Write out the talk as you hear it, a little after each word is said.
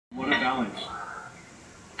balance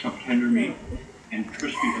of tender meat and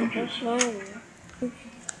crispy edges.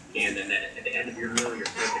 And then at the end of your meal, you're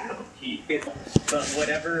served a cup of tea. But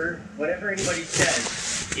whatever anybody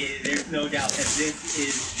says, there's no doubt that this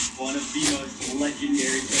is one of the most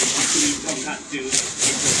legendary places to eat tonkatsu in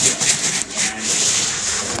Tokyo. And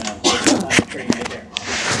that's the train right there.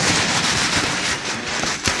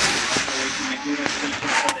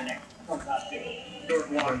 For the next tonkatsu. Short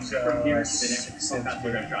walk from here to the next tonkatsu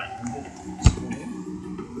restaurant.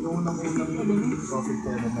 Yung unang coffee ko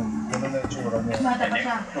naman. Ganun na yung tsura niya. The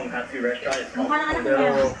next tonkatsu restaurant is called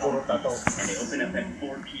Pero puro tato. and they open up at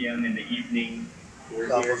 4 p.m. in the evening. We're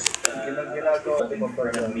here Ginagawa in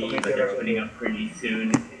front of me, but they're opening up pretty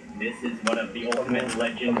soon. This is one of the ultimate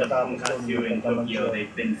legends of tonkatsu in Tokyo.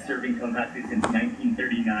 They've been serving tonkatsu since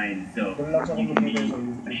 1939, so you can be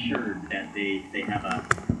assured that they have a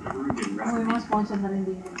proven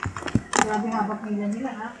recipe.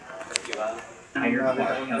 Higher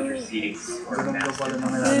counter seatings for master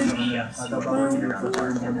chefs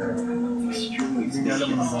extremely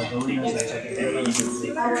delicious. And you can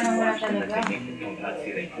see very much in the technique of tonkatsu.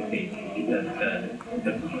 They take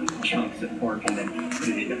the chunks of pork and then put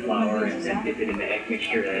it into flour and then dip it in the egg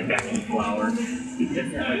mixture and then back in flour. It does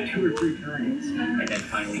that like 2 or 3 times, and then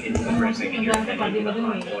finally into the bread mixture and then into the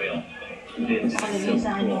hot oil. It is so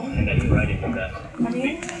cool, and then right into the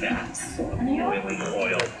big vats of boiling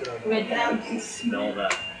oil. You can smell the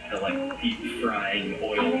like deep frying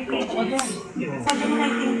oil bubbles.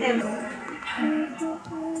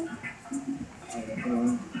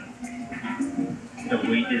 The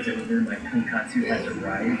wait is over. My tonkatsu has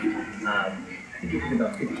arrived. It took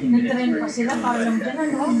about 15 minutes for it to come, but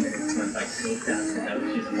 15 minutes went by so fast that I was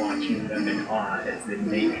just watching them in awe as they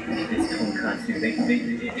make this tonkatsu. They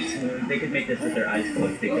could make this with their eyes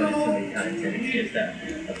closed. They've done it so many times, and it's just a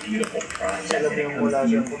beautiful process. And it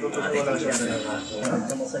comes together. It's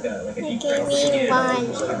almost like a deep fried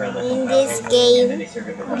chicken. In this game, And then they serve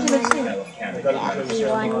it with a cabbage.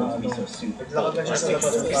 Miso soup.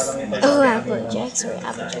 oh, Apple Jacks or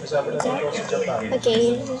Apple Jacks.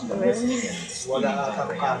 Okay, this is really.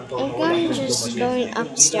 I'm just going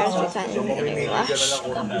upstairs because I'm gonna rush.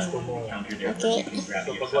 Okay. I'm just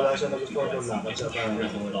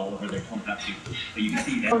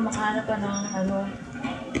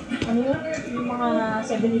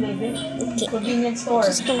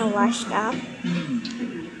gonna wash it up.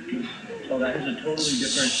 Well, that has a totally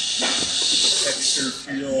different texture,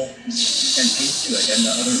 feel, and taste to it than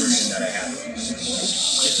the other version that I had.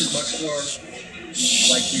 This is much more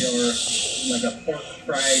like a pork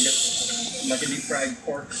fried, like a deep fried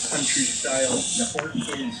pork country style. The pork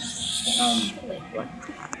is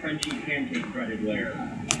crunchy pancake breaded layer.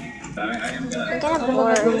 I am gonna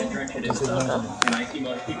drench it in salt, and I see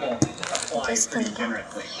most people apply it pretty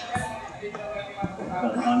generously. So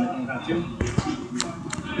on the tonkatsu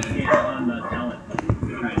and on the salad.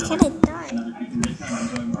 Get it done. Another piece of this time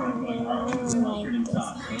I'm going mustard and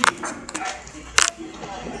sauce.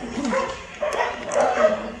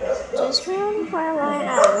 Just room for a while.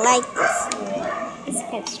 I like this. It's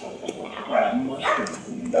good straight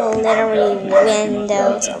now. Literally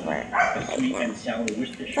windows over right now.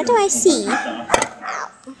 What do I see? I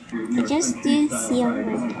just do see over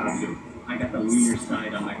there.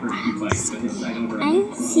 I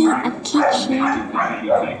see a kitchen. I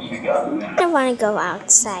don't want to go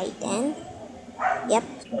outside then. Yep,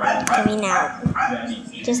 coming out.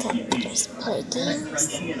 Just let me just play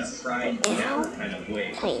games. Right now,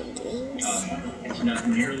 playing games.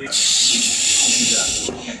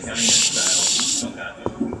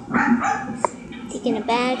 Taking a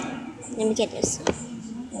bag. Let me get this.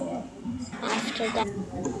 After that.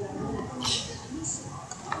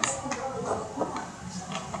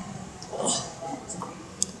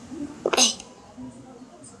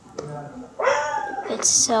 Put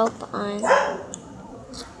soap on.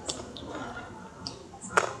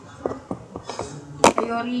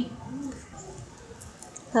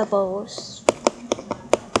 Bubbles.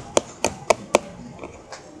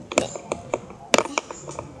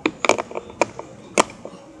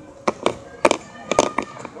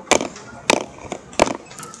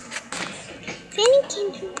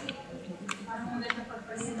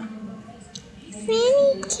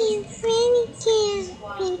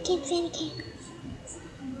 Fanny.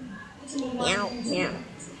 Meow, meow.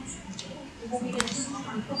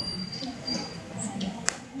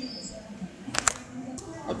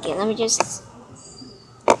 Okay, let me just.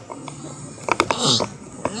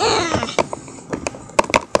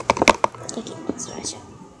 Okay, that's right.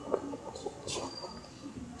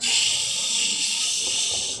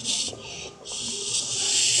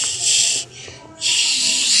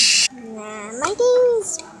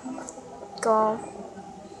 go.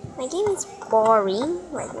 My game is boring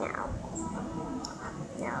right now.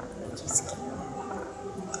 No, just kidding.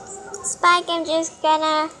 Spike, I'm just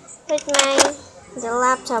gonna put the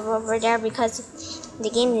laptop over there because the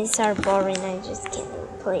game is so boring. I just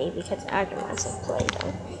can't play because other ones have played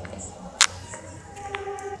them.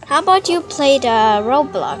 How about you play the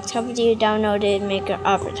Roblox? How about you download it and make your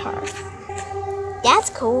avatar? That's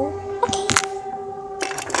cool. Okay.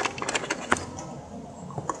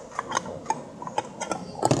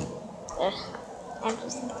 I'm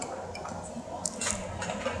just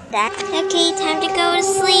that. Okay, time to go to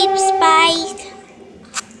sleep, Spike.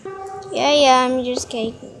 Yeah, I'm just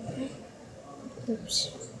kidding.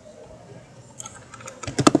 Oops.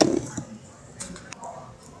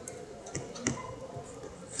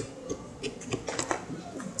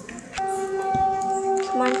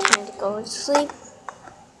 Come on, time to go to sleep.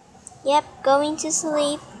 Yep, going to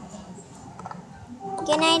sleep.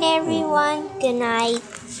 Good night, everyone. Good night.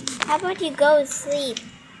 How about you go to sleep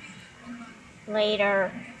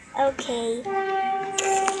later? Okay.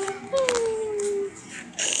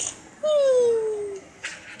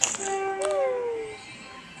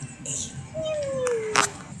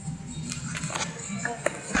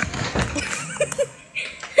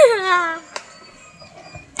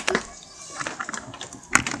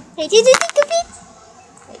 Hey, did you think of it?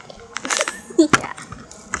 Yeah.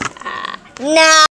 No.